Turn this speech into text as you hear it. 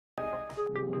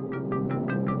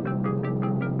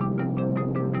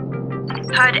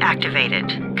HUD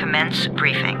activated. Commence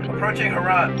briefing. Approaching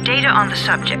Haran. Data on the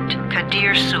subject,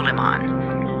 Kadir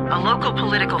Suleiman, a local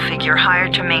political figure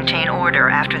hired to maintain order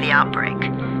after the outbreak.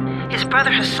 His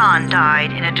brother Hassan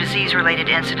died in a disease-related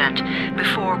incident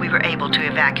before we were able to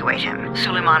evacuate him.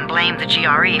 Suleiman blamed the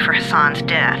GRE for Hassan's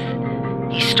death.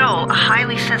 He stole a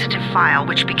highly sensitive file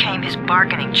which became his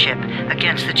bargaining chip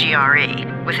against the GRE,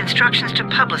 with instructions to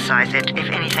publicize it if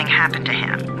anything happened to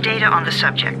him. Data on the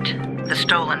subject, the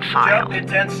stolen file. Jump in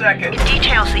 10 seconds. It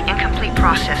details the incomplete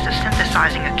process of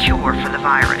synthesizing a cure for the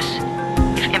virus.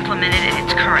 If implemented in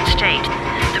its current state,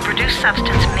 the produced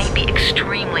substance may be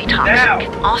extremely toxic.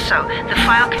 Now. Also, the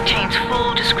file contains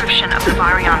full description of the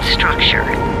virion structure.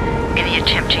 Any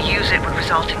attempt to use it would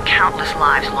result in countless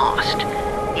lives lost.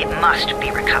 It must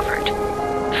be recovered.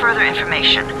 Further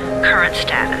information, current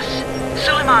status.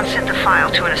 Suleiman sent the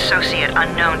file to an associate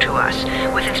unknown to us,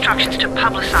 with instructions to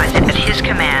publicize it at his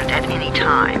command at any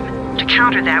time. To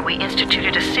counter that, we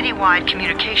instituted a citywide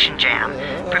communication jam,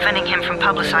 preventing him from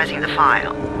publicizing the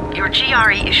file. Your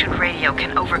GRE-issued radio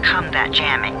can overcome that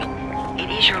jamming. It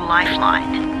is your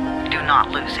lifeline. Do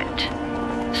not lose it.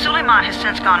 Suleiman has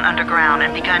since gone underground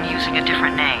and begun using a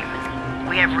different name.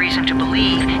 We have reason to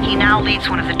believe he now leads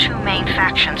one of the two main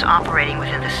factions operating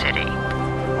within the city.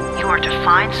 You are to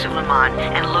find Suleiman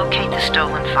and locate the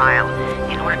stolen file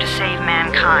in order to save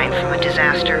mankind from a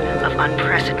disaster of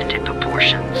unprecedented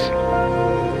proportions.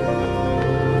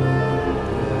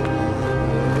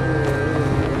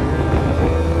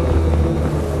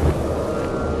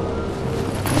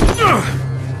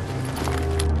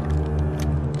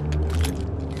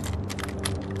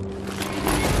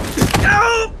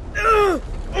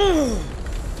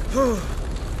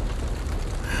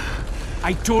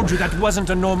 I told you that wasn't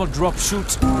a normal drop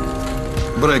shoot.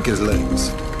 Break his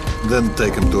legs, then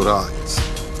take him to rides.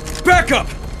 Back up!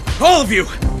 All of you!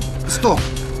 Stop!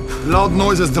 Loud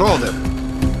noises draw them.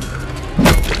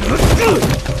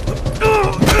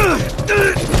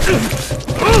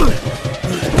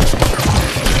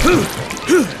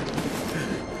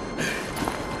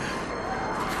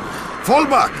 Fall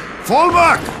back! Fall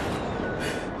back!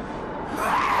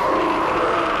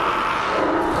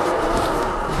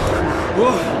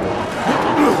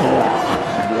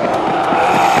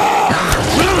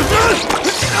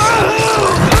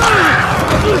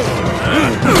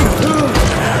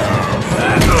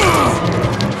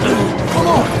 Come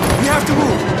on! We have to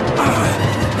move!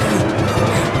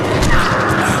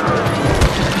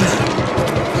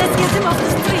 Let's get him off the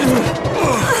street!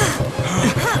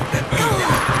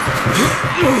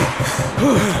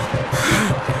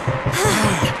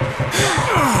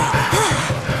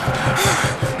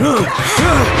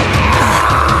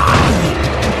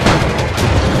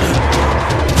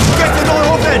 Get the door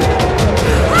open!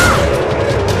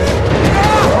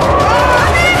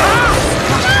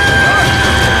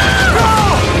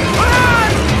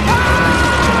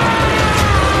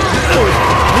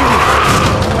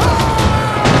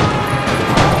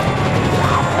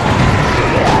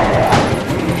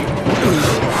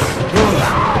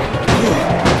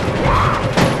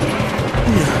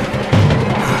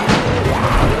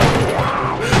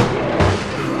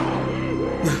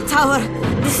 Tower,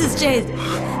 this is Jade.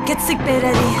 Get sickbay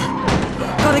ready.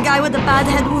 Got a guy with a bad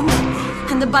head wound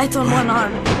and a bite on one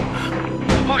arm.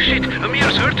 Oh shit,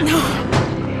 Amir's hurt? No,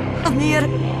 Amir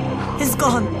is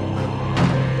gone.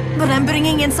 But I'm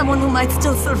bringing in someone who might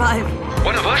still survive.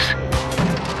 One of us?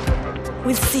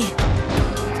 We'll see.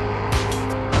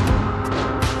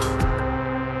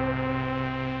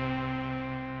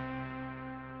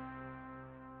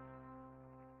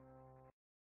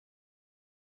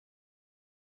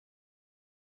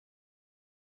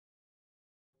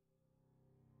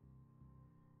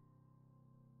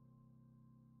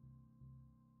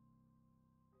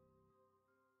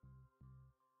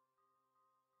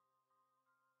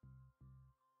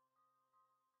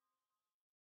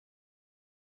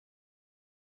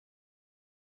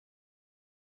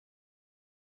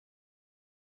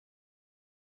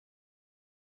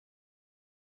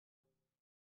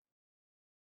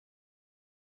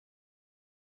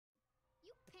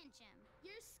 You pinch him.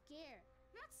 You're scared.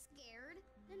 I'm not scared.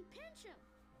 Then pinch him.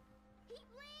 He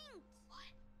blinked.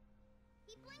 What?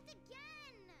 He blinked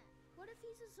again. What if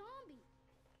he's a zombie?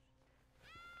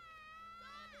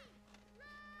 Zombie!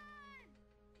 Run!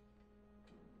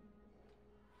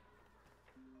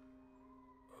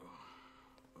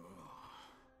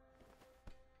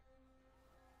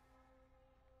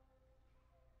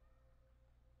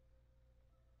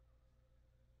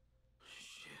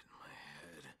 Shit, my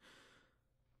head.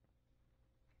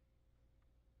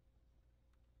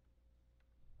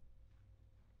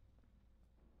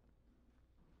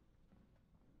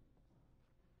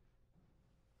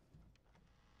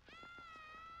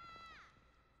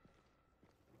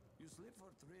 sleep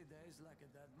for 3 days like a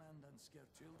dead man, then scare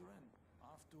children?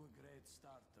 Off to a great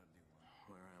start, 31.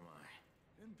 Where am I?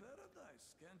 In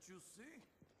paradise, can't you see?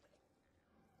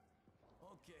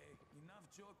 Okay, enough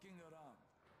joking around.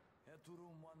 Head to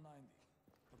room 190.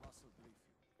 The boss will brief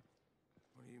you.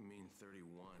 What do you mean,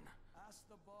 31? Ask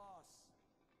the boss.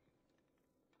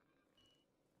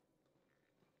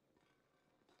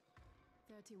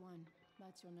 "31.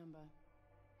 That's your number.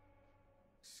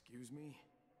 Excuse me?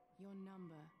 Your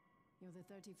number. You're the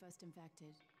 31st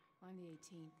infected. I'm the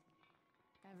 18th.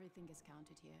 Everything is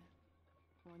counted here.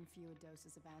 1 fewer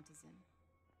doses of antizin.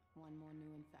 1 more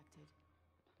new infected.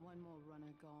 1 more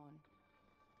runner gone.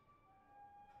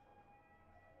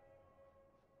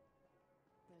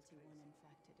 31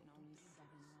 infected and only 7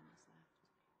 runners left.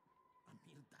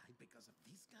 Amir died because of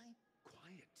this guy?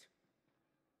 Quiet.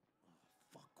 Oh,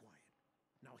 fuck quiet.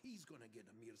 Now he's gonna get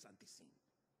Amir's anti-scene.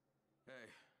 Hey,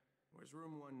 where's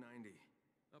room 190?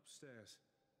 Upstairs.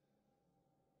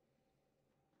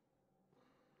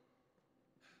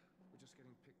 We're just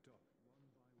getting picked up,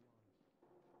 one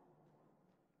by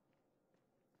one.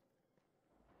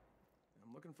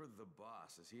 I'm looking for the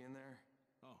boss. Is he in there?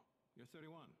 Oh, you're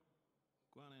 31.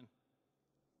 Go on in.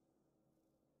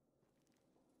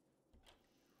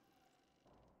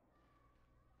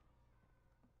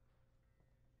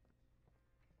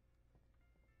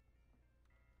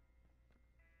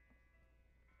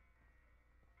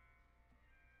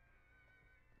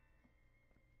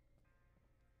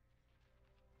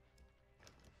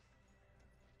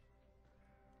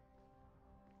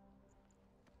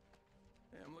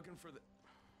 Hey, I'm looking for the...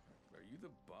 Are you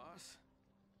the boss?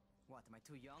 What, am I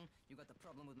too young? You got the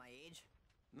problem with my age?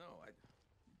 No,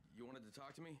 You wanted to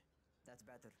talk to me? That's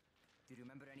better. Do you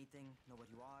remember anything? Know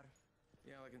what you are?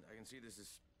 Yeah, I can see this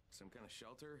is some kind of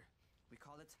shelter. We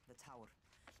call it the Tower.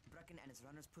 Brecken and his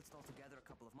runners put it all together a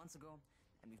couple of months ago,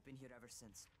 and we've been here ever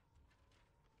since.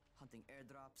 Hunting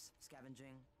airdrops,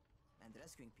 scavenging, and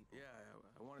rescuing people. Yeah,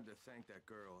 I wanted to thank that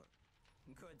girl.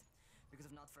 Good, because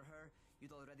if not for her,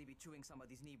 you'd already be chewing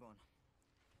somebody's knee bone.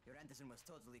 Your antizin was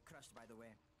totally crushed, by the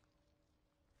way.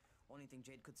 Only thing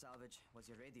Jade could salvage was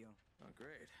your radio. Oh,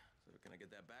 great. So can I get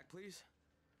that back, please?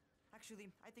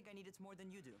 Actually, I think I need it more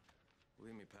than you do.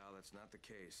 Believe me, pal, that's not the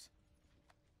case.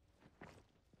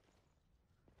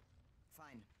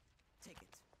 Fine. Take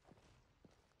it.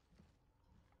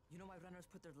 You know why runners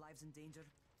put their lives in danger?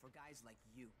 For guys like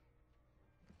you.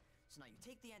 So now you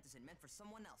take the antizin meant for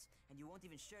someone else, and you won't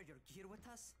even share your gear with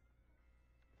us?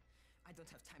 I don't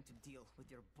have time to deal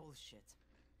with your bullshit.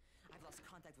 I've lost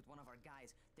contact with one of our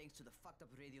guys thanks to the fucked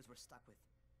up radios we're stuck with.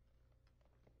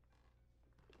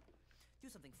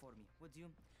 Do something for me, would you?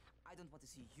 I don't want to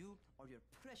see you or your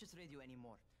precious radio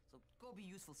anymore, so go be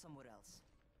useful somewhere else.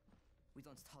 We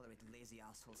don't tolerate lazy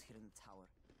assholes here in the tower.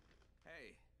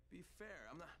 Hey, be fair.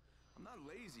 I'm not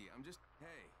lazy. I'm just,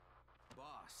 hey,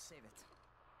 boss. Save it.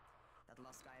 That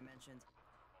last guy I mentioned,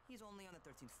 he's only on the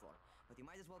 13th floor, but he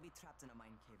might as well be trapped in a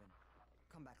mine cave-in.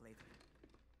 Come back later.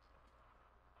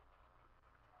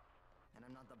 And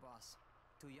I'm not the boss.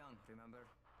 Too young, remember?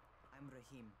 I'm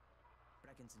Rahim.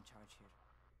 Brecken's in charge here.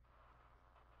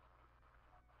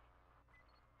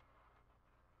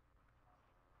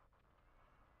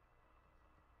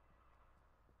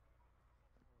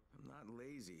 I'm not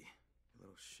lazy, you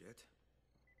little shit.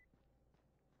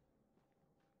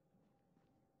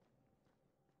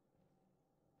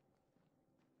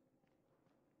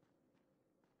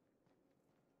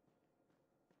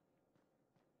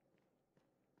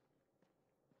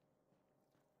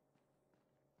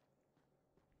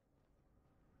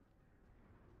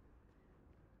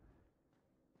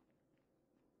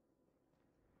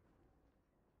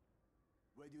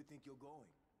 Where do you think you're going?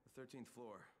 The 13th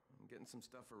floor. I'm getting some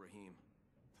stuff for Rahim.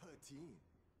 13?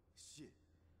 Shit.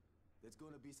 That's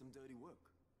gonna be some dirty work.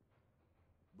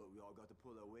 But we all got to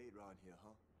pull our weight around here,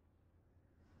 huh?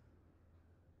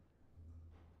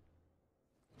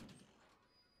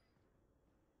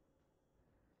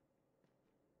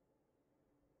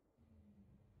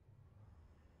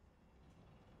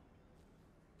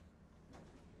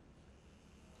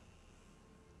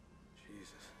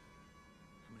 Jesus.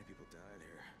 How many people died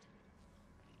here?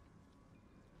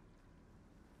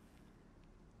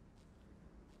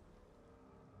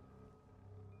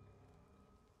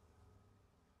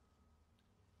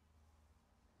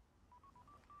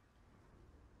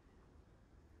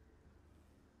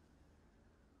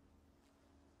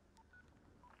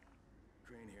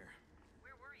 Crane here.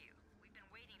 Where were you? We've been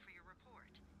waiting for your report.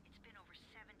 It's been over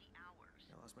 70 hours.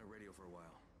 I lost my radio for a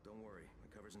while. Don't worry,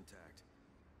 my cover's intact.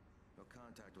 No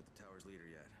contact with the tower's leader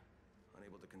yet.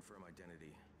 Unable to confirm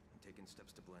identity. I'm taking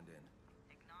steps to blend in.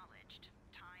 Acknowledged.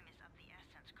 Time is of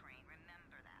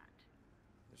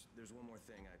There's one more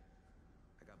thing.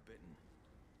 I got bitten.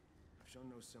 I've shown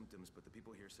no symptoms, but the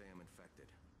people here say I'm infected.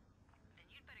 Then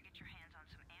you'd better get your hands on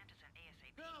some antizin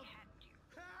ASAP. Help! Hadn't you?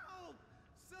 Help!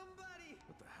 Somebody!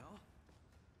 What the hell?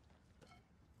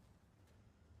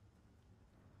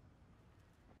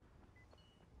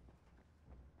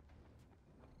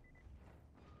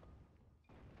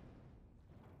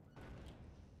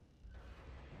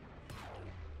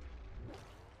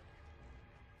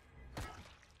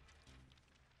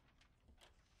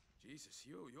 Jesus,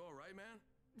 you all right, man?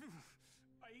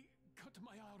 I cut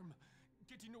my arm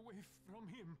getting away from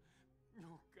him.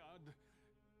 Oh, God.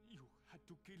 You had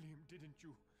to kill him, didn't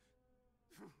you?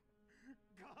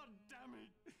 God damn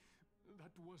it!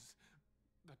 That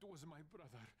was my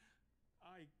brother.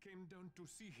 I came down to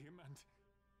see him and...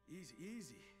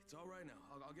 Easy. It's all right now.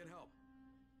 I'll get help.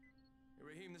 Hey,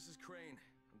 Raheem, this is Crane.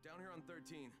 I'm down here on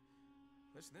 13.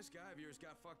 Listen, this guy of yours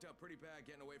got fucked up pretty bad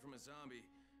getting away from a zombie.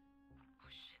 Oh,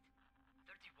 shit.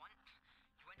 31?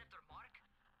 You went after Mark?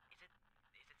 Is it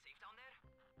safe down there?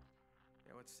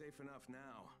 Yeah, well, it's safe enough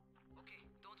now. Okay,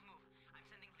 don't move. I'm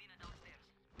sending Lena downstairs.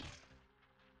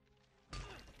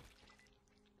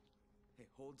 Hey,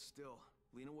 hold still.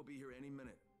 Lena will be here any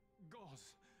minute.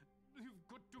 Gauze. You've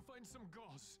got to find some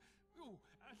gauze. Oh,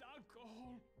 and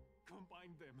alcohol.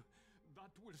 Combine them.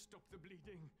 That will stop the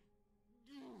bleeding.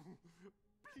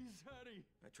 Please hurry.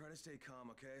 I try to stay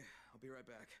calm, okay? I'll be right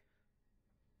back.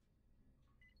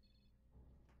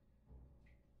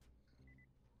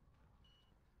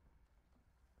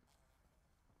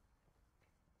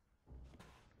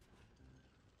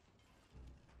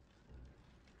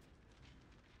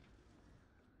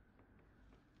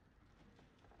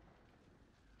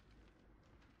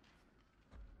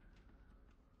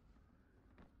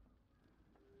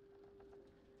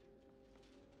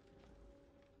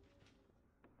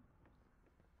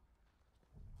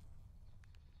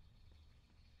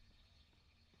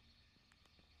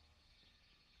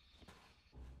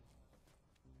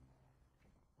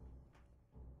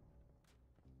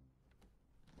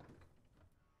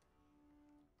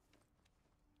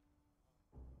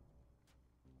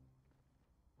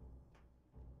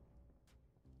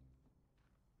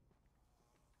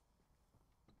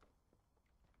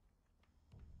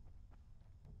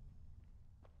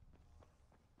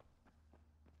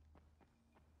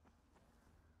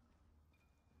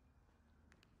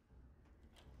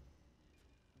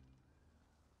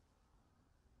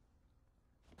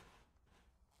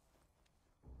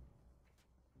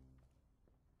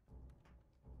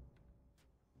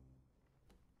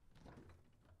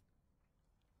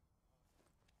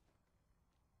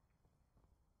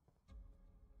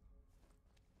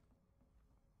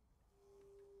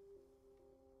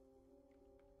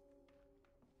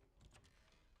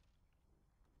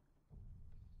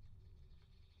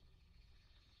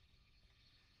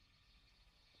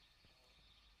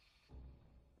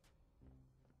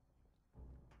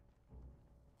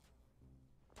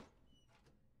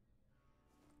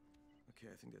 Okay,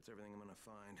 I think that's everything I'm gonna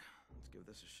find. Let's give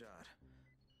this a shot.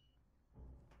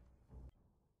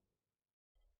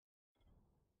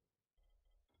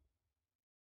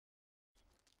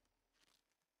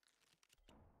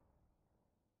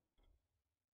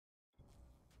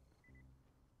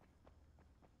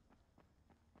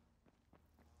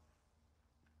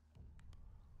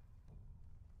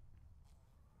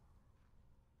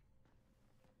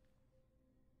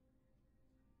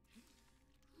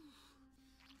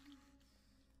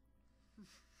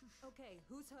 Okay,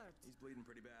 who's hurt? He's bleeding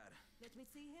pretty bad. Let me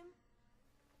see him.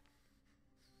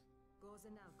 Gauze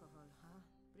and alcohol, huh?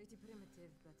 Pretty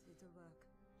primitive, but it'll work.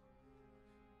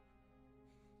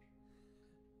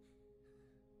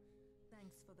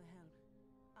 Thanks for the help.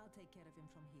 I'll take care of him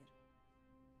from here.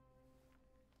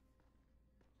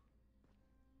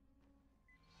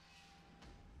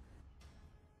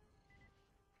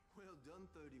 Well done,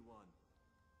 31.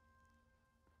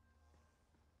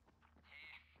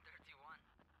 Hey, 31.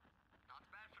 Not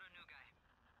bad for a new guy.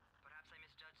 Perhaps I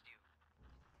misjudged you.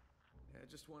 Yeah, I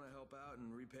just want to help out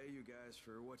and repay you guys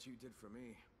for what you did for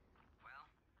me. Well,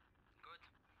 good.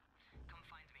 Come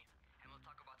find me, and we'll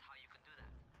talk about how you can do that.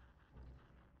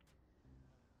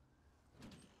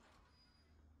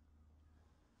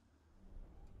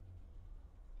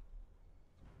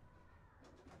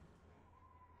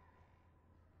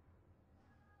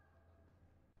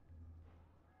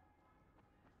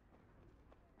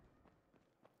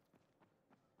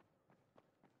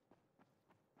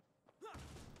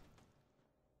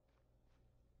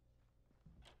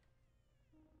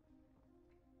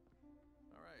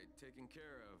 All right, taken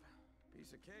care of.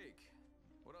 Piece of cake.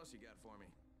 What else you got for me?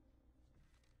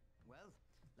 Well,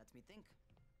 let me think.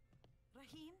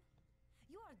 Rahim,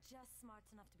 you are just smart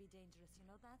enough to be dangerous, you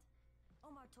know that?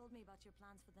 Omar told me about your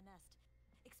plans for the nest.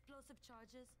 Explosive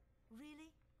charges? Really?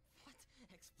 What?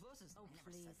 Explosives? Oh, I never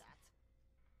please. said that.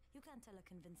 You can't tell a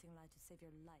convincing lie to save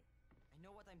your life. I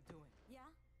know what I'm doing. Yeah?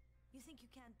 You think you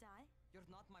can't die? You're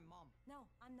not my mom. No,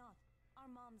 I'm not.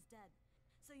 Our mom's dead.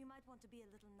 So you might want to be a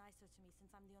little nicer to me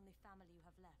since I'm the only family you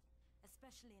have left.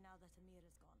 Especially now that Amir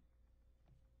is gone.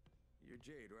 You're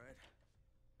Jade, right?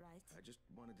 Right. I just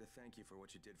wanted to thank you for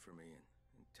what you did for me and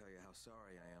tell you how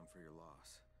sorry I am for your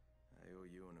loss. I owe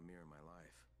you and Amir my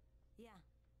life. Yeah,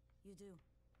 you do.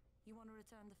 You want to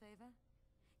return the favor?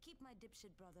 Keep my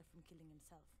dipshit brother from killing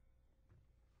himself.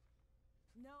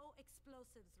 No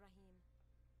explosives, Rahim.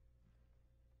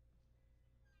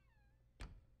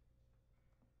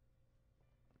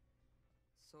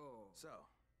 So,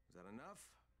 is that enough?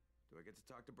 Do I get to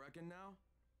talk to Brecken now?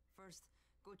 First,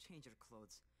 go change your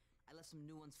clothes. I left some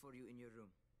new ones for you in your room.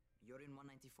 You're in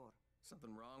 194.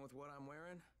 Something wrong with what I'm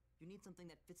wearing? You need something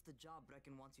that fits the job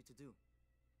Brecken wants you to do.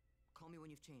 Call me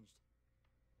when you've changed.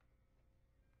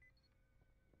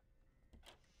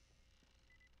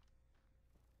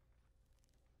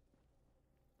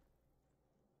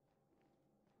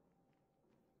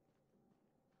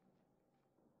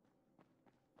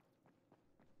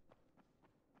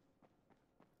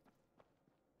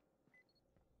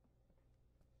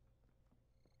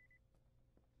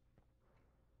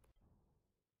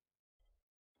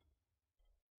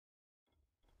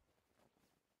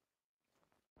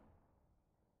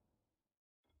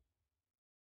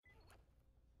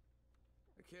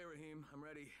 Okay, Rahim, I'm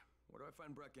ready. Where do I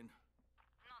find Brecken?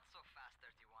 Not so fast,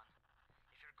 31.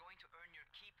 If you're going to earn your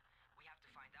keep, we have to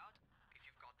find out if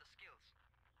you've got the skills.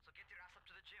 So get your ass up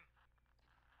to the gym.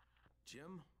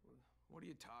 Jim? What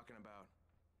are you talking about?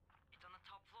 It's on the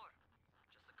top floor.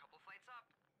 Just a couple flights up.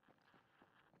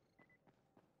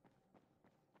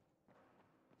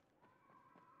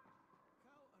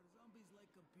 How are zombies like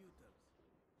computers?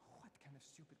 What kind of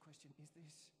stupid question is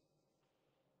this?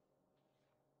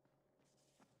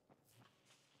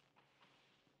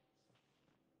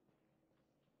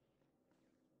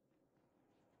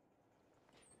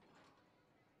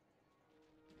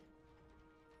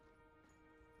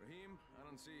 Rahim, I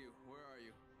don't see you. Where are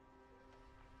you?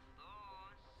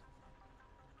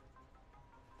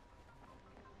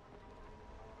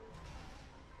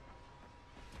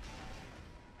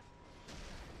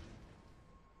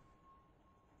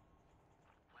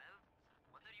 Well,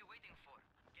 what are you waiting for?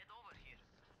 Get over here.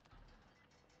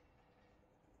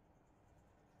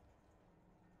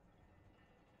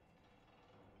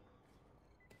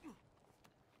 You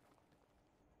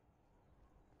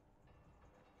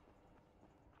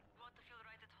want to feel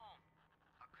right at home?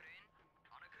 A crane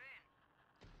on a crane.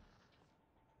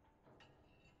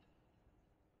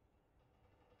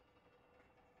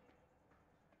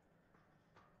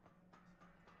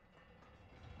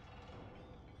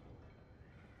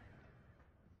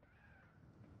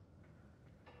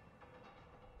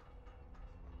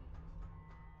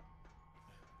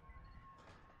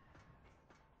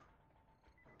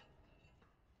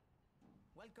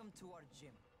 Welcome to our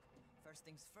gym. First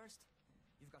things first,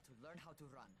 you've got to learn how to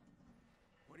run.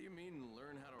 What do you mean,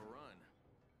 learn how to run?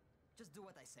 Just do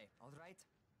what I say, all right?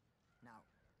 Now,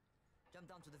 jump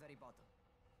down to the very bottom.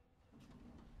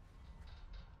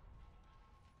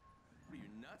 What are you,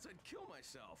 nuts? I'd kill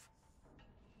myself.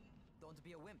 Don't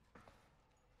be a wimp.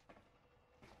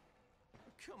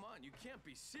 Come on, you can't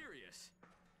be serious.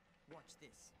 Watch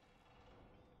this.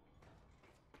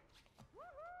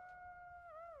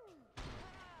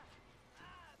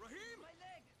 Rahim! My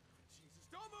leg! Jesus,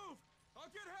 don't move!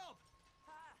 I'll get help!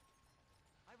 Ha!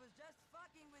 I was just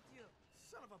fucking with you.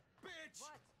 Son of a bitch!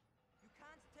 What? You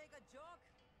can't take a joke?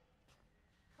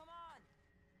 Come on!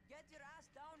 Get your ass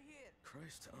down here!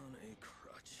 Christ on a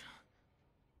crutch.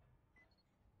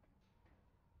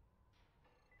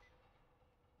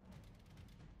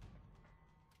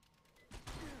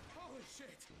 Holy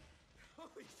shit!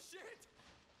 Holy shit!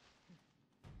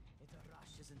 It's a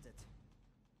rush, isn't it?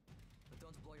 But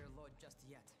don't blow your load just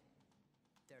yet.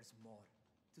 There's more.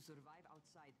 To survive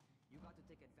outside, you got to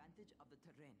take advantage of the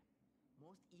terrain.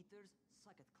 Most eaters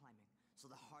suck at climbing,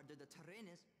 so the harder the terrain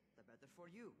is, the better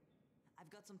for you. I've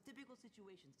got some typical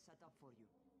situations set up for you.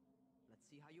 Let's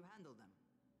see how you handle them.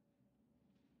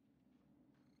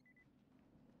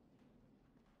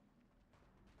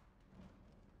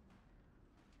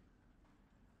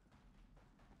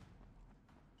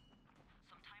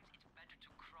 Sometimes it's better to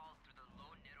crawl through the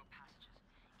low, narrow passages.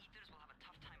 Eaters will have a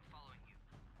tough time following you.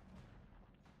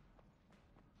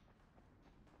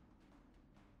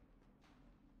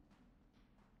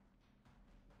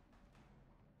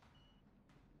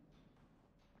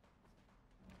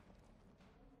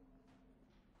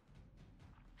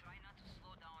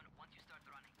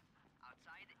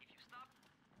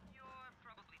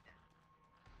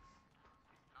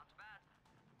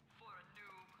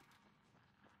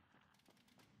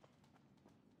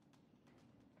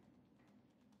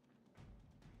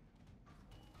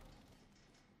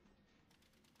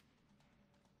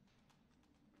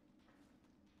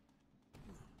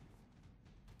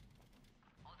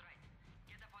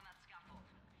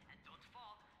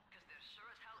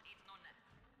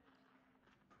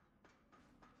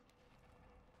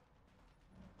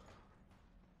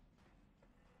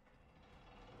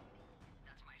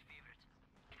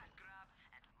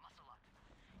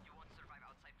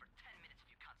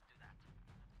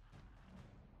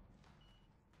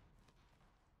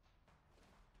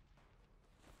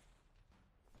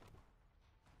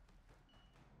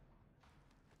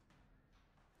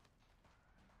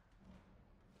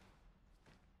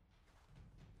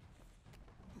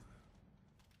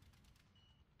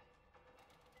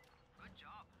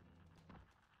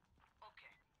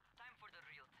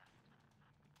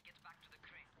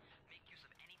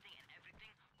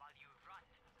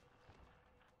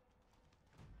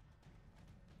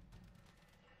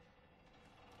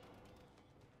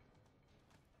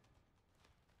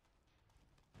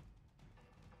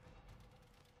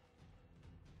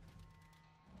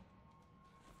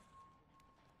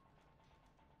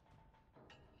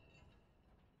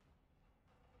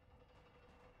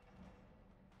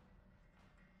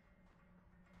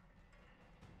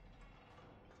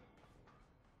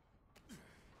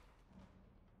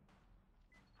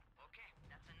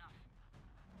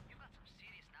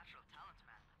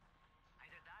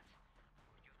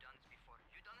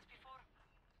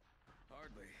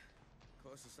 Hardly.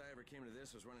 Closest I ever came to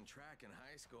this was running track in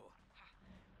high school.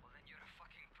 Well, then you're a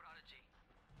fucking prodigy.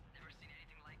 Never seen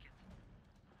anything like it.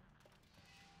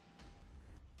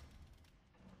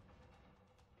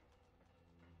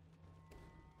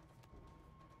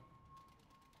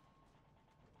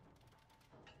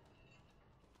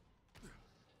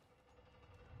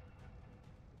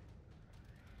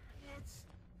 What's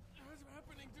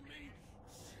happening to me?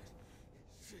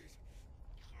 Shit.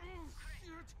 Oh, Craig,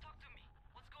 shit. talk to me.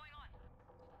 What's going on?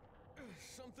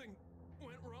 Something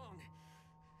went wrong.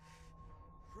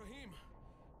 Raheem,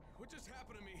 what just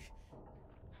happened to me?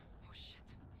 Oh shit.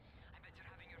 I bet you're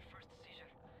having your first seizure.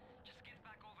 Just get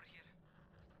back over here.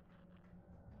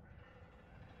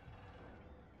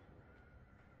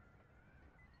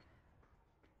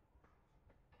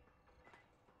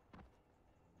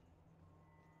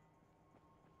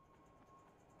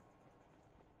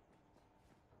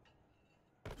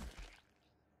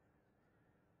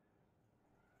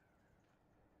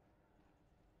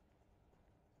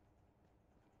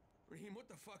 Raheem,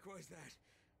 what the fuck was that?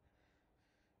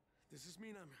 Does this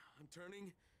mean I'm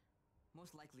turning?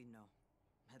 Most likely no.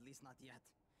 At least not yet.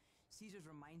 Seizures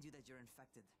remind you that you're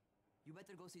infected. You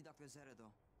better go see Dr. Zera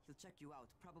though. He'll check you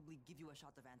out, probably give you a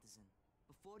shot of antizin.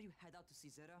 Before you head out to see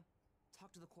Zera,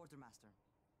 talk to the quartermaster.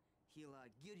 He'll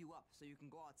gear you up so you can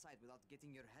go outside without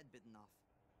getting your head bitten off.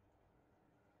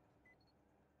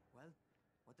 Well,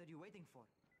 what are you waiting for?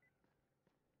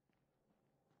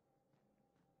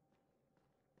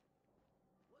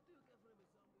 What do you get from a zombie?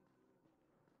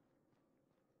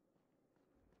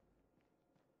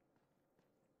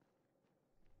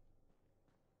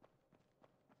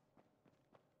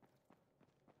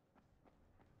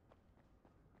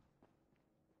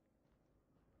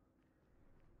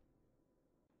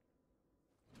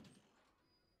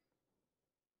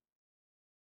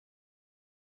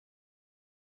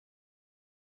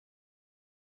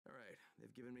 All right,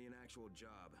 they've given me an actual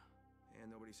job. And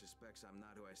nobody suspects I'm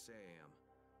not who I say I am.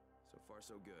 So far,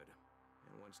 so good.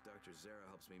 And once Dr. Zera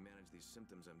helps me manage these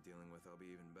symptoms I'm dealing with, I'll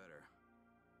be even better.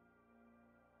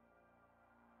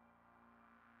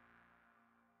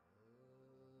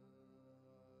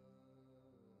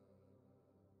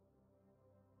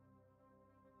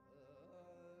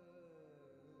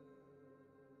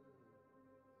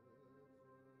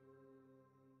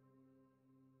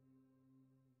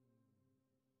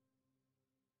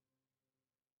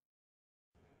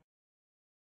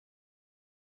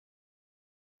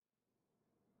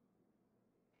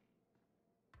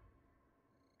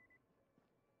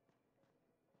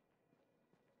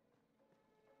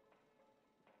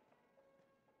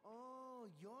 Oh,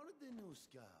 you're the new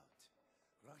scout.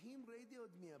 Raheem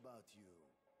radioed me about you.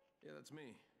 Yeah, that's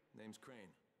me. Name's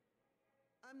Crane.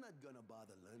 I'm not gonna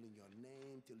bother learning your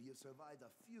name till you've survived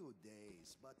a few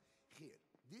days, but here,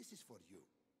 this is for you.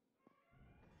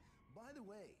 By the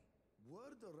way,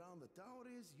 word around the tower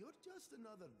is you're just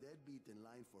another deadbeat in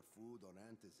line for food or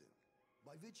antizin.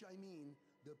 By which I mean,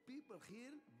 the people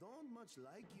here don't much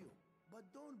like you.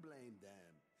 But don't blame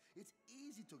them. It's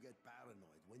easy to get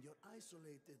paranoid when you're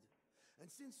isolated.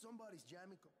 And since somebody's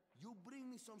jamming, you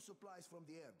bring me some supplies from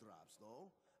the airdrops,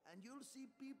 though, and you'll see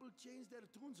people change their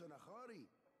tunes in a hurry.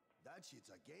 That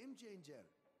shit's a game changer.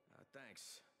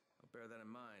 Thanks. I'll bear that in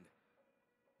mind.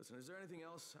 Listen, is there anything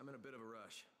else? I'm in a bit of a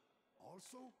rush.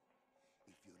 Also,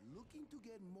 if you're looking to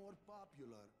get more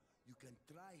popular, you can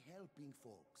try helping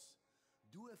folks.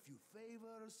 Do a few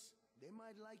favors, they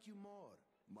might like you more.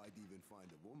 Might even find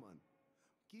a woman.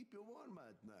 Keep you warm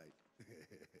at night.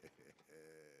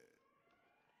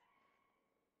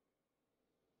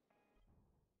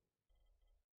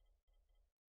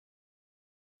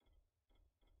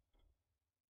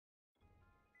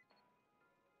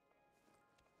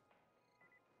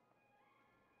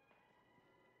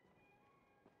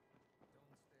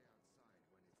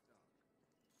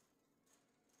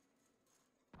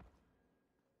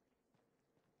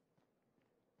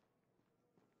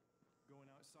 Going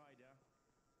outside, yeah?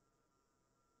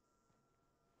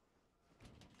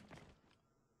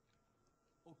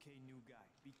 Okay, new guy.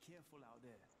 Be careful out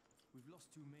there. We've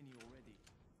lost too many already.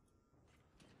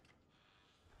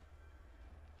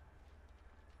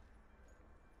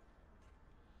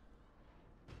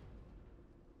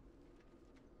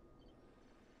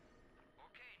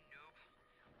 Okay, noob.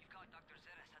 You've got Dr.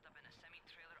 Zera set up in a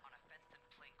semi-trailer on a fenced-in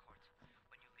playing court.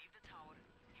 When you leave the tower,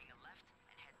 hang a left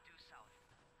and head due south.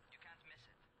 You can't miss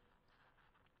it.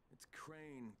 It's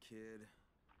Crane, kid.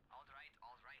 All right,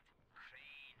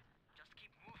 Crane. Just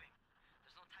keep moving.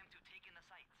 There's no time to take in the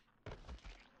sights.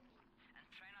 And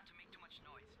try not to make too much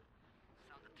noise.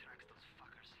 Sound attracts those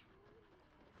fuckers.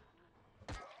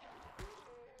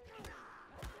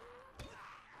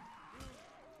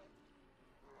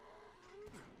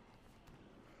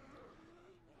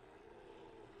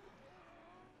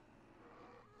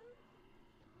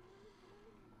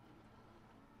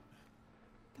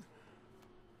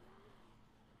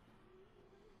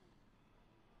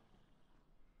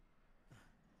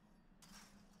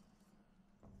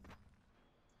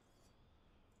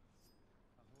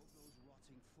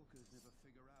 fuckers never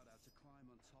figure out how to climb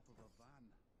on top of a van.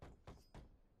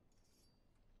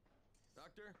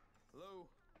 Doctor? Hello?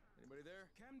 Anybody there?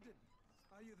 Camden,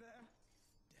 are you there?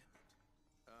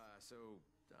 So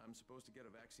I'm supposed to get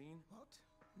a vaccine? What?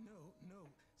 No,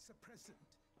 no. Suppressant.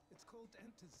 It's called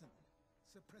antizin.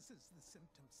 Suppresses the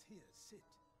symptoms. Here, sit.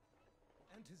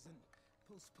 Antizin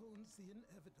postpones the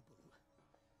inevitable.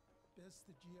 Best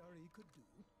the GRE could do.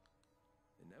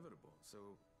 Inevitable?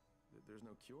 So there's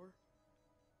no cure?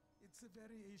 It's a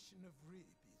variation of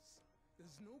rabies.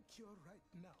 There's no cure right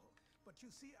now. But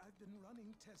you see, I've been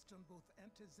running tests on both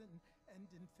antizin and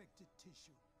infected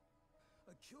tissue.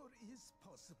 A cure is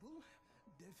possible.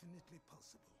 Definitely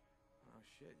possible. Oh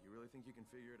shit, you really think you can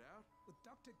figure it out? With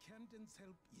Dr. Camden's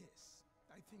help, yes.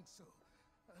 I think so.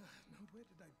 Now where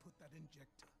did I put that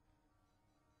injector?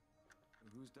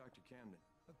 Who's Dr. Camden?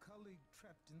 A colleague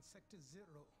trapped in Sector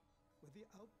Zero, where the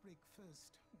outbreak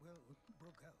first, well,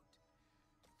 broke out.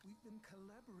 We've been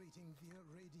collaborating via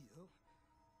radio,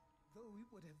 though we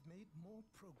would have made more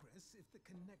progress if the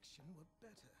connection were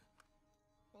better.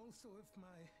 Also, if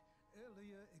my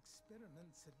earlier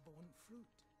experiments had borne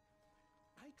fruit.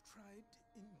 I tried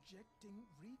injecting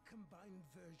recombined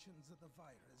versions of the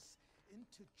virus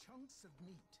into chunks of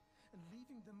meat and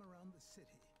leaving them around the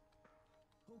city,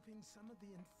 hoping some of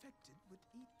the infected would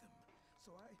eat them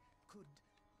so I could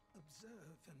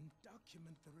observe and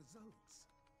document the results.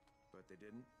 But they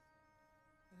didn't?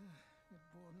 It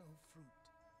bore no fruit.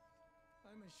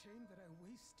 I'm ashamed that I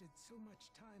wasted so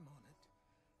much time on it.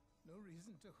 No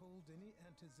reason to hold any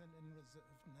antizin in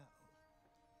reserve now.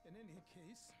 In any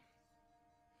case,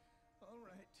 all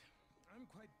right. I'm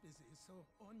quite busy, so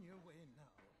on your way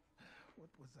now. What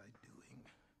was I doing?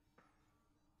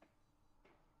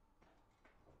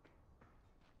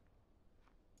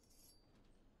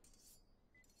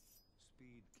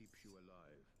 Speed keeps you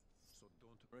alive, so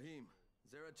don't... Rahim,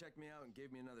 Zara checked me out and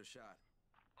gave me another shot.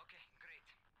 Okay, great.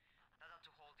 That ought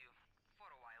to hold you. For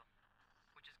a while.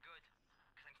 Which is good,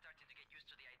 because I'm starting to get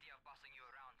used to the idea of bossing you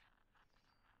around.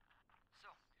 So,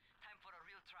 time for a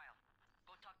real trial.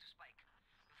 Go talk to Spike.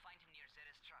 You'll find him near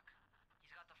Zera's truck.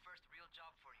 He's got the first real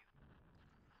job for you.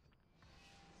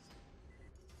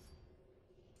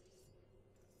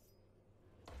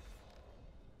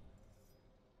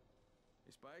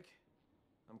 Hey, Spike.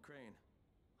 I'm Crane.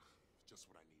 Just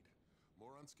what I need.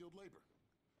 More unskilled labor.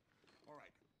 All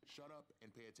right, shut up and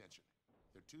pay attention.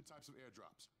 There are two types of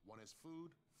airdrops. One has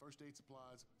food, first aid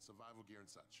supplies, survival gear,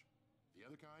 and such. The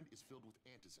other kind is filled with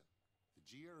antizin. The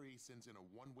GRE sends in a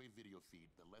one-way video feed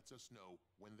that lets us know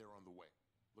when they're on the way.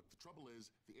 Look, the trouble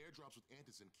is, the airdrops with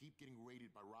antizin keep getting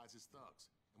raided by Rise's thugs,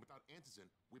 and without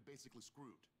antizin, we're basically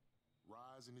screwed.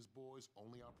 Rise and his boys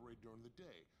only operate during the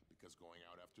day, because going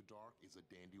out after dark is a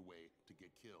dandy way to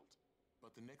get killed.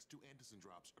 But the next two antizin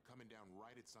drops are coming down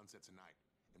right at sunset tonight,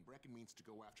 and Brecken means to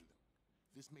go after them.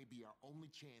 This may be our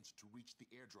only chance to reach the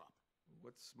airdrop.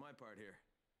 What's my part here?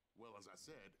 Well, as I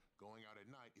said, going out at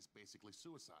night is basically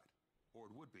suicide. Or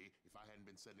it would be if I hadn't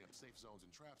been setting up safe zones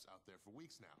and traps out there for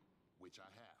weeks now, which I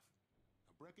have.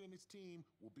 Now, Brecken and his team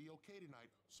will be okay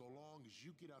tonight so long as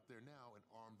you get out there now and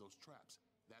arm those traps.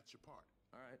 That's your part.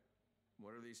 All right.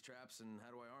 What are these traps and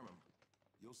how do I arm them?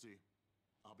 You'll see.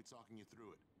 I'll be talking you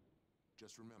through it.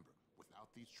 Just remember,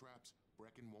 without these traps,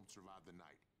 Brecken won't survive the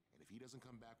night. And if he doesn't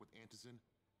come back with antizin,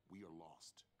 we are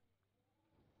lost.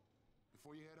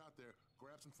 Before you head out there,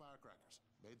 grab some firecrackers.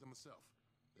 Made them myself.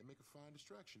 They make a fine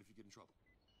distraction if you get in trouble.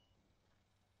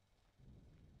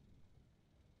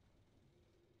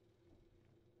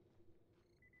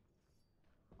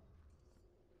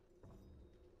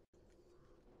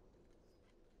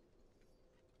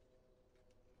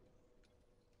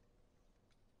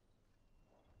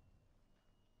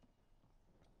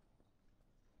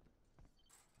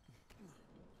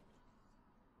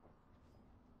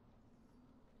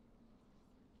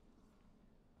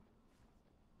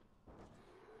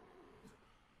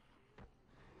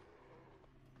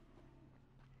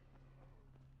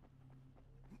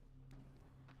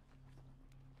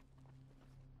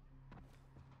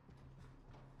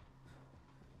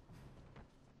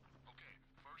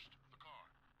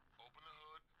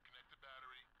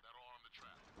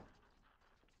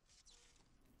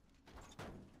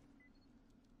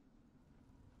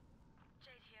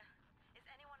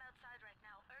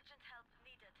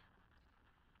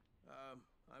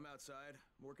 I'm outside,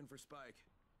 working for Spike.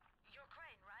 You're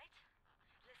Crane, right?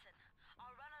 Listen,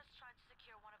 our runner's trying to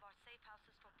secure one of our safe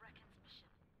houses for Brecken's mission.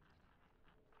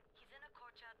 He's in a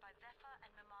courtyard by Vefa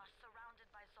and Mimar, surrounded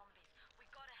by zombies. We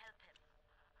gotta help him.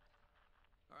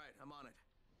 All right, I'm on it.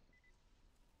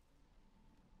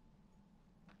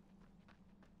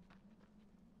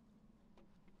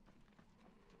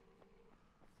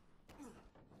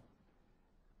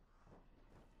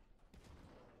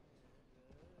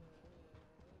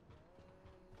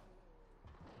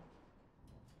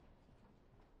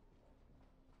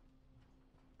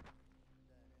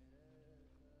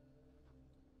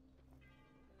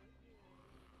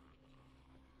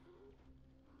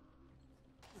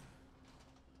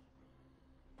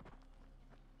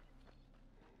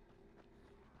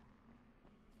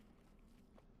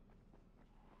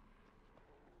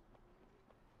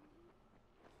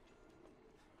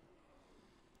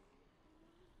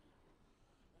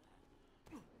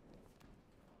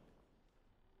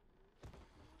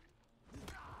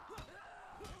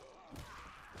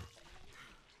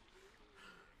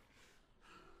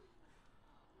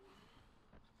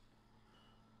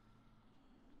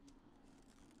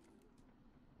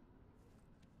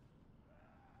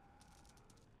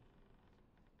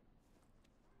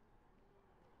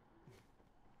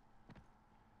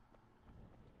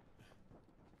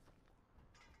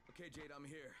 Okay, Jade, I'm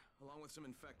here, along with some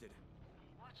infected.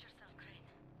 Watch yourself, Crane.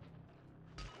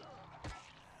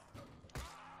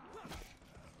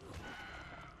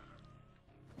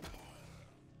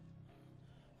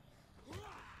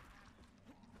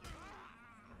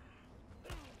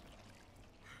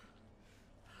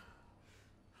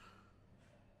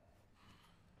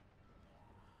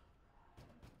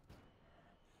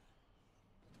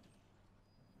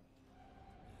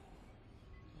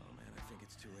 Oh man, I think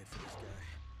it's too late for this guy.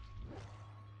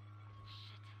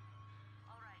 Shit.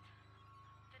 All right.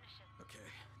 Finish it. Okay,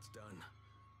 it's done.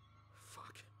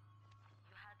 Fuck.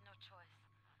 You had no choice.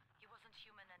 He wasn't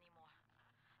human anymore.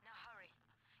 Now hurry.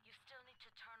 You still need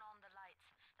to turn on the lights.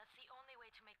 That's the only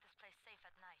way to make this place safe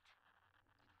at night.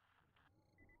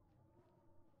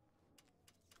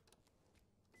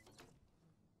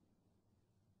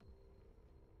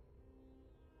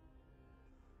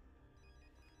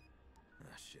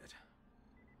 Ah, shit.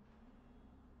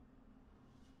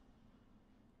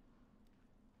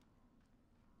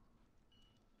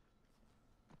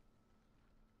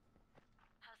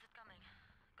 How's it coming?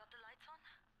 Got the lights on?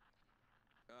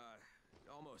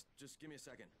 Almost. Just give me a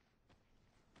second.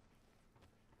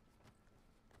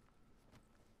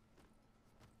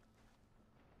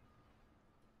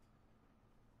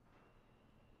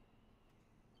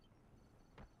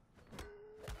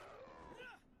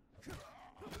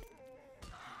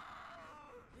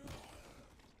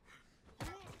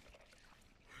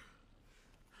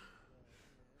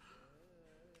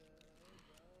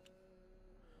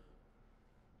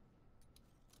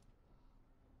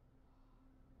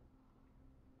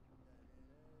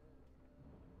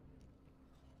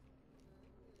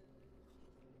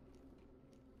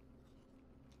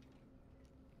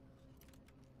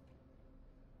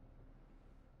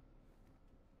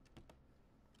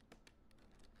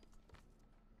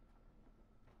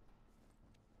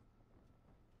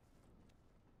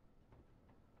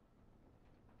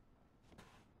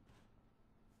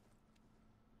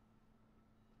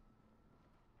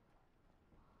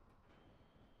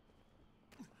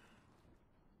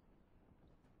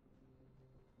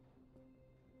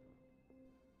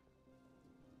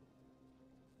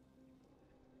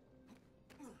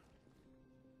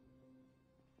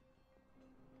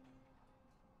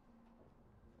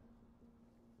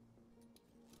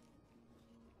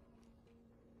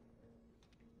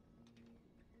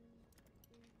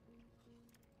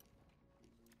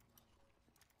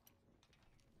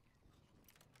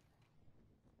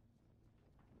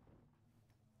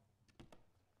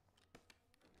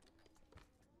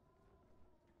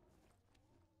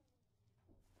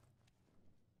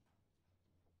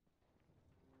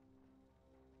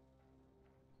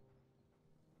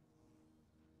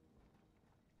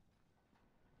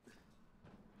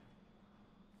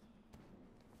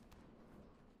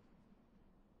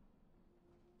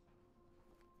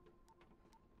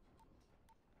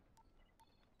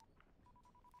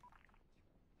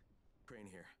 Crane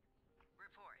here.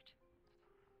 Report.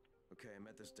 Okay, I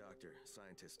met this doctor,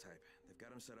 scientist type. They've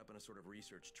got him set up in a sort of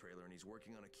research trailer, and he's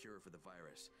working on a cure for the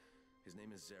virus. His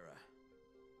name is Zera.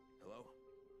 Hello?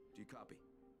 Do you copy?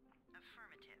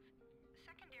 Affirmative.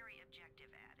 Secondary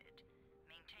objective added.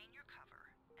 Maintain your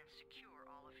cover and secure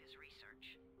all of his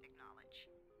research. Acknowledge.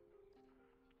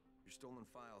 Your stolen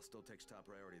file still takes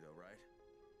top priority, though, right?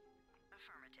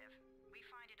 Affirmative. We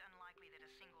find it unlikely that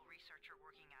a single researcher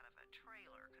working out of a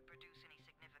trailer could produce any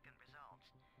significant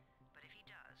results. But if he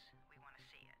does, we want to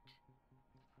see it.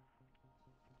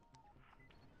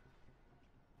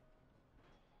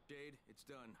 Jade, it's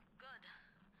done. Good.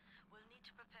 We'll need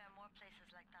to prepare more places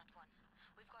like that one.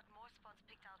 We've got more spots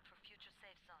picked out for future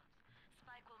safe zones.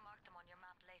 Spike will mark them on your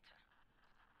map later.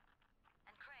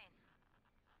 And Crane,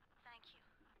 thank you.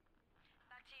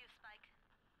 Back to you, Spike.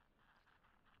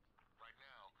 Right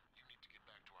now, you need to get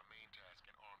back to our main task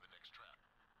and arm the next trap.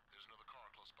 There's another car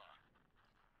close by.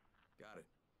 Got it.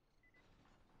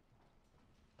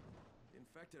 The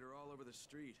infected are all over the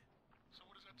street. So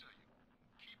what does that tell you?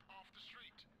 Keep off the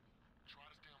street. Try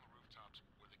to stay on the rooftops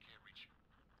where they can't reach you.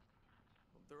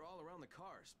 Well, they're all around the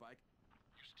car, Spike.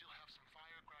 You still have some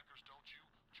firecrackers, don't you?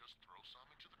 Just throw some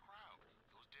into the crowd.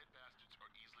 Those dead bastards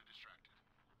are easily distracted.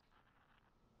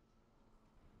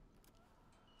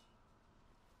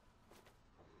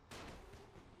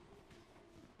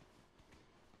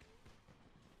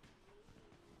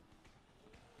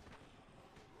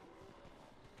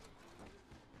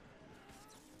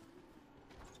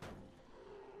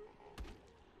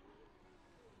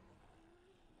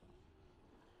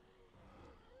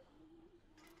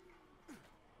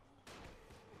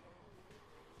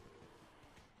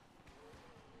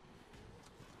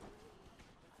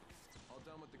 All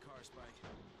done with the car, Spike.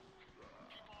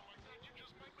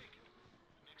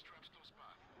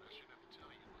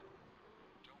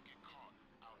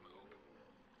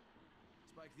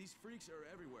 Spike, these freaks are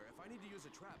everywhere. If I need to use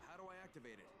a trap, how do I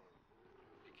activate it?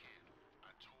 You can't. I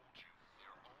told you,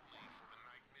 they're only for the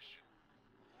night mission.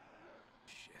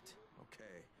 Shit.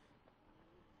 Okay.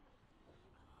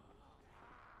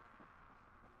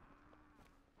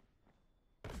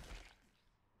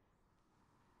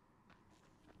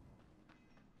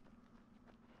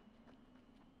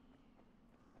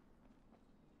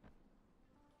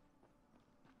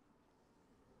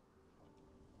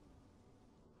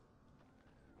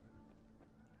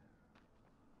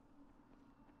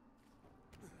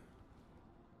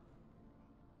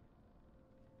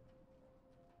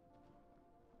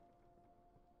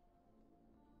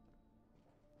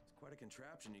 Quite a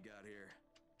contraption you got here.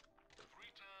 3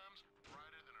 times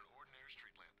brighter than an ordinary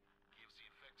street lamp. Gives the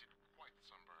infected quite the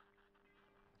sunburn.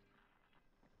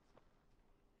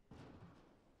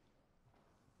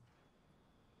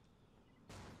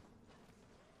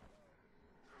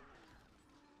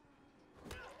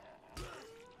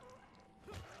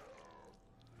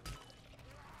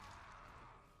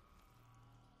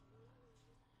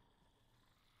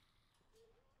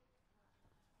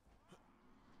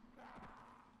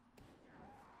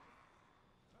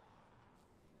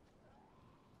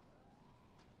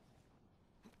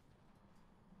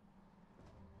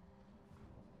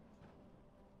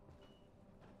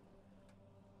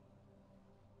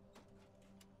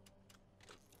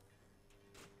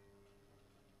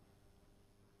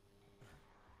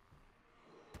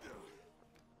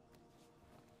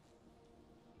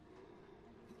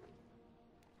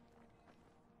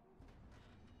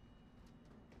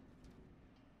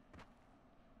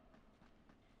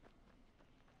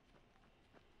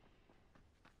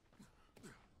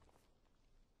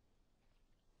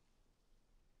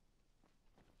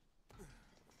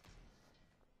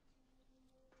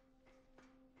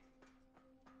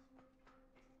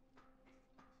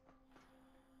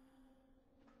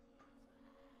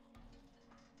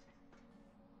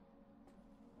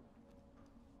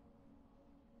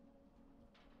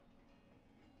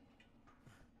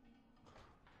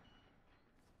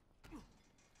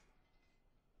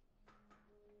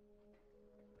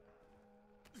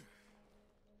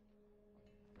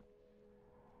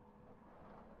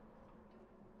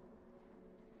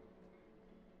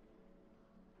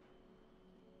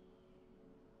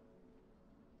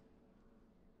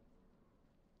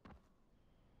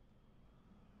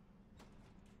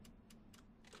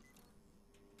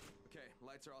 Okay,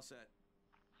 lights are all set.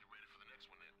 You ready for the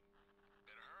next one then?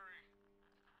 Better hurry.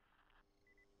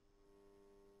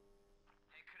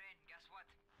 Hey, Crane, guess what?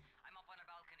 I'm up on a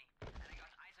balcony, and I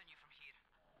got eyes on you from here.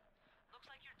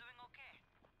 Looks like you're doing okay.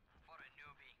 For a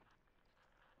newbie.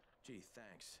 Gee,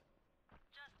 thanks.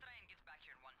 Just try and get back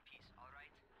here in one piece,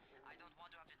 alright? I don't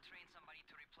want to have to train somebody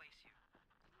to replace you.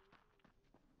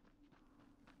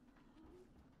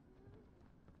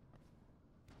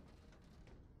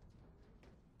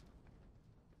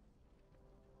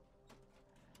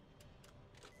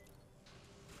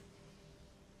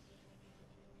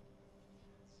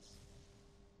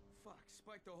 Fuck,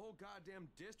 Spike, the whole goddamn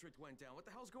district went down. What the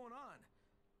hell's going on?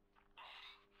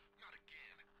 Not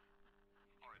again.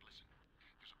 All right, listen.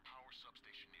 There's a power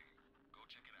substation near you. Go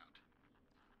check it out.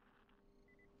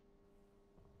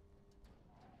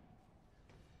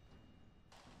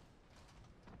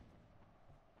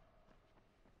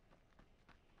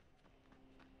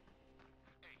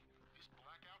 Hey, this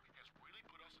blackout has really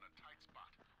put us in a tight spot.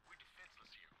 We're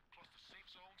defenseless here. Plus the safe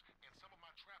zones and some of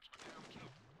my traps are down too.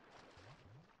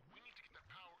 We need to get that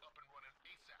power up and running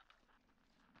ASAP.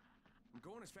 I'm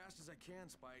going as fast as I can,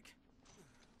 Spike. Fuck,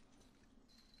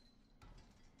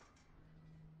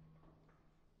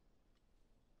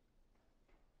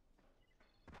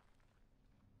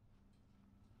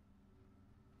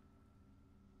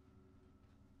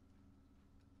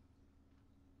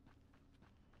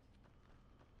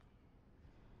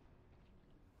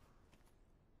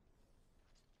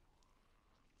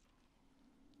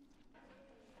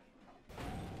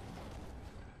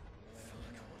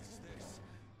 what is this?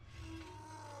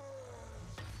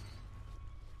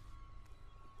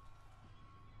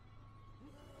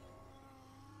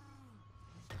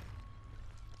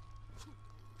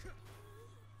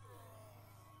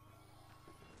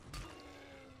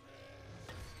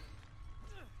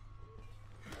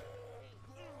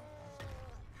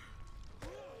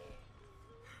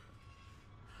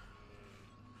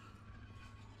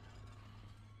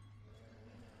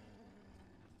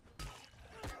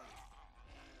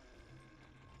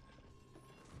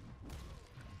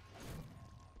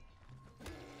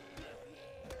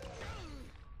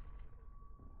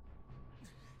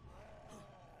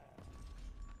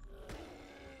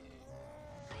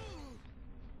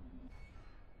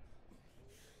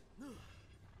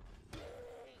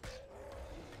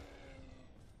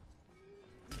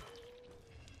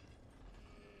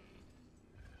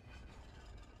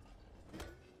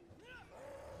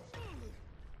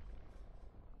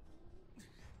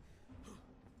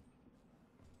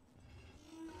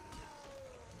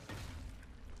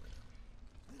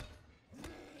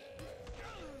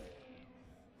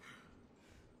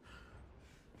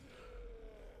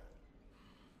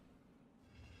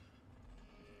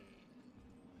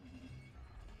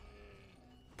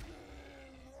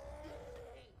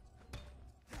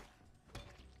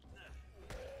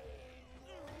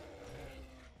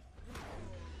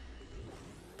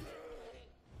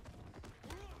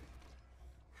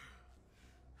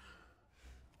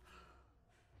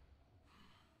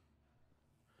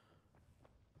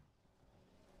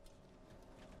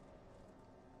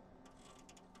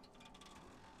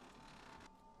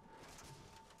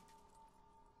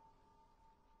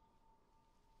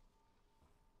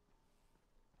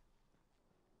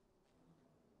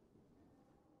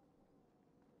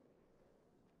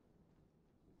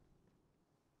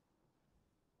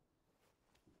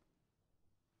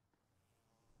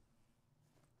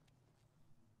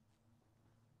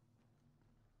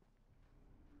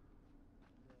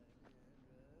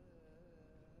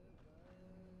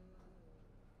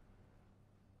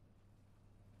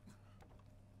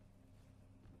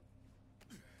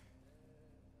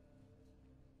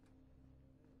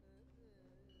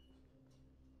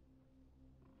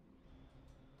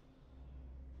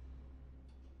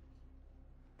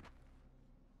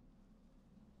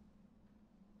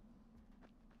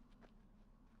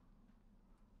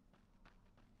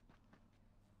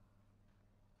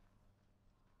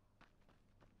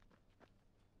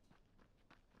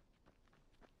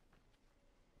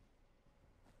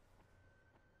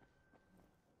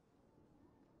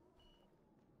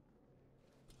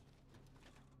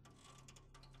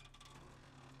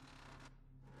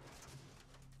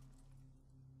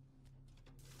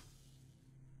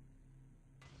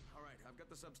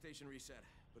 the substation reset.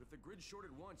 But if the grid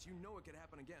shorted once, you know it could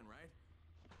happen again, right?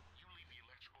 You leave the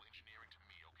electrical engineering to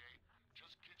me, okay?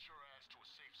 Just get your ass to a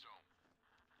safe zone.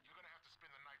 You're gonna have to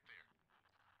spend the night there.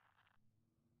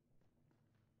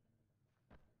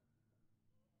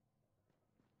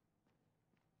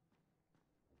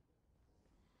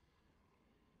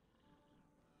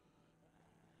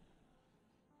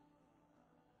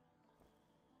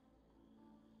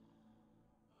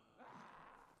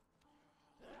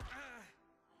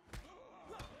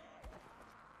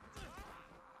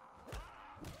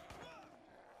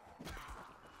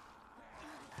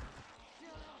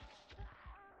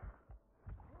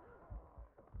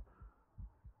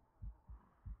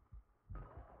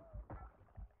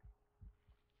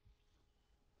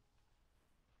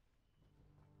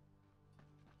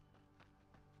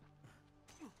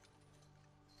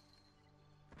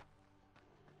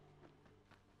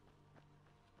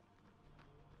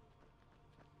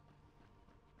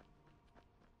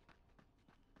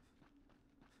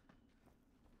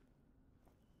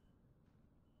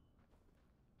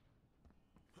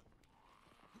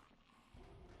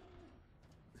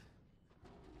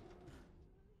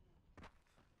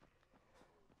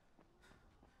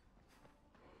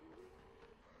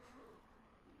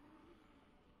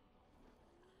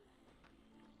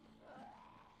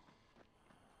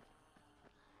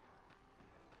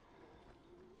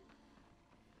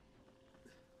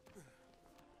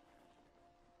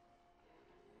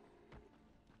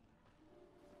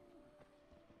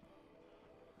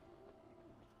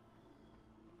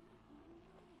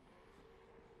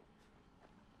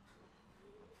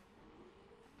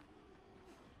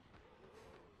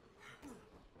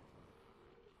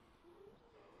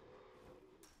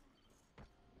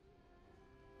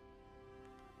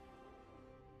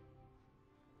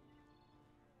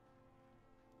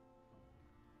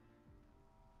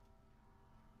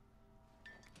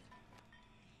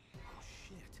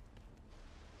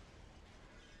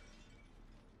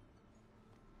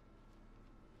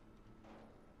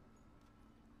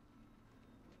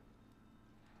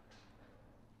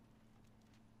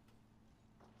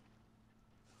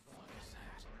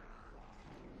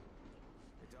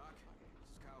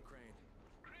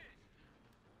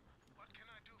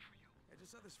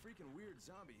 Saw this freaking weird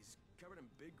zombie. He's covered in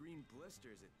big green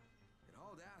blisters. It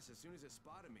hauled ass as soon as it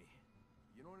spotted me.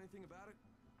 You know anything about it?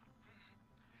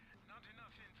 Not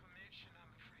enough information,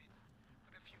 I'm afraid.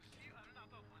 But if you see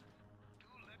another one, do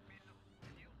let me know,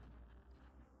 will you?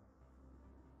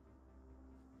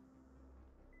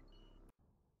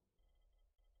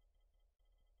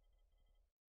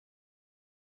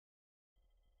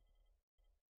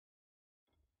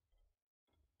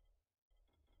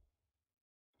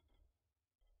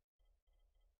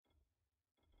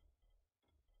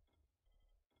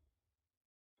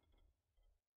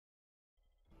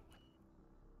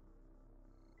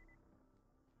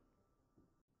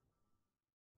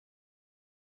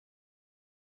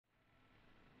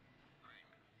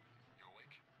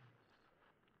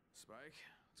 Spike,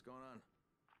 what's going on?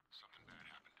 Something bad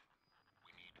happened.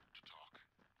 We need to talk.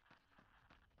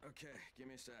 Okay, give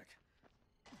me a sec.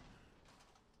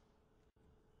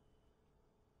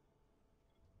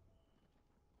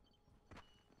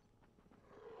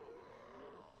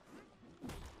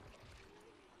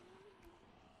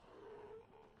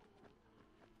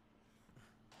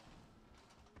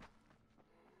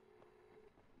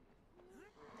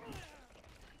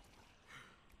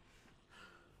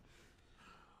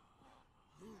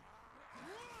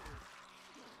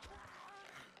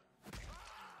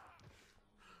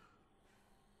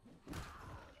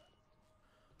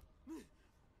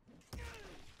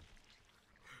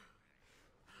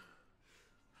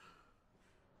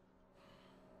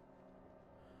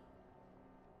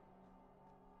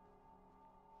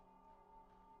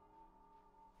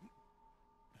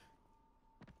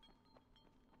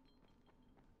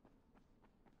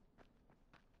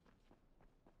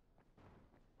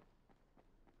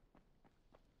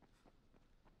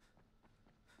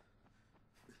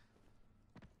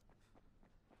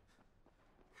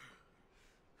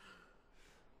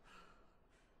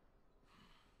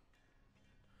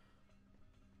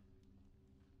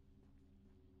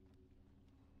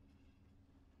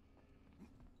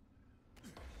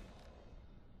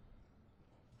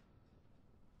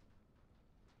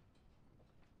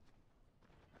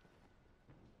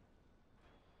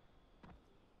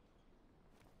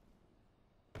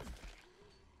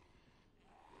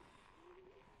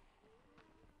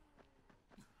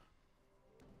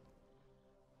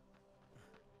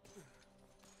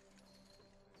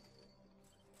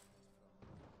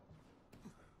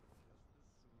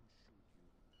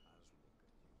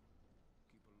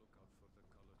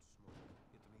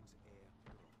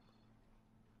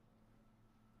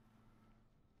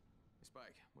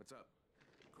 Spike, what's up?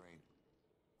 Crane,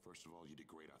 first of all, you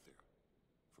did great out there.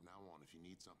 From now on, if you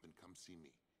need something, come see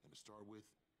me. And to start with,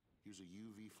 here's a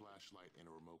UV flashlight and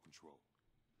a remote control.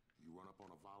 You run up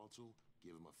on a volatile,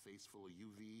 give him a face full of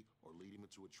UV, or lead him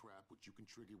into a trap which you can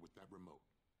trigger with that remote.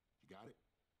 You got it?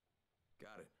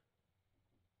 Got it.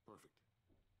 Perfect.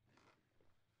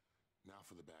 Now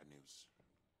for the bad news.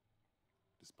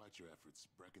 Despite your efforts,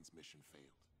 Brecken's mission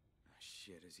failed.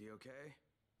 Shit, is he okay?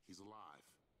 He's alive.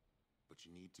 But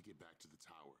you need to get back to the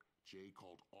tower. Jade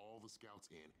called all the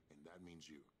scouts in, and that means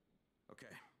you.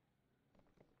 Okay.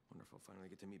 Wonder if I'll finally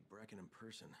get to meet Brecken in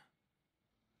person.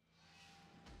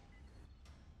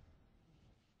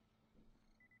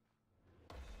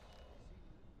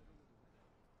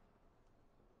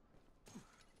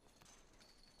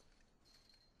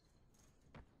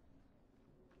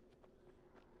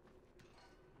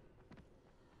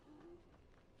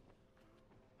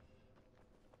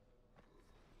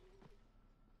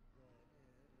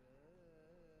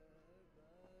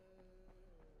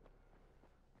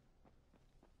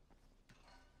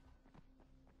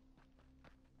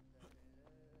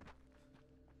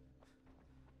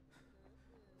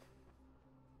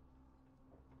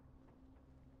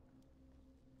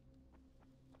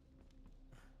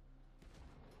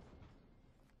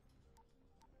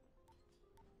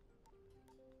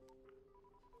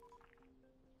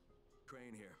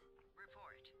 Crane here.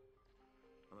 Report.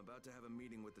 I'm about to have a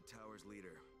meeting with the tower's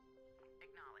leader.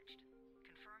 Acknowledged.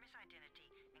 Confirm his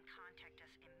identity and contact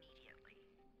us immediately.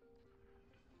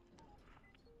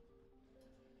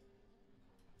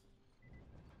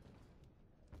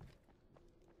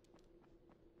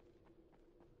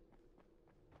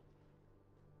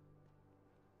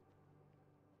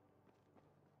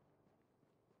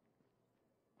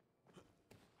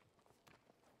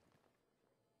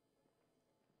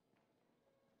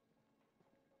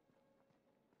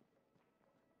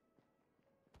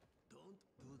 Don't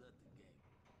do that again.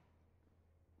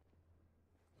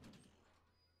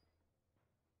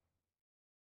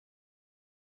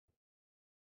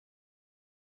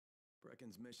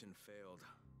 Brecken's mission failed.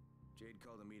 Jade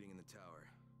called a meeting in the tower.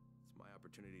 It's my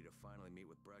opportunity to finally meet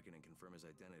with Brecken and confirm his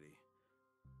identity.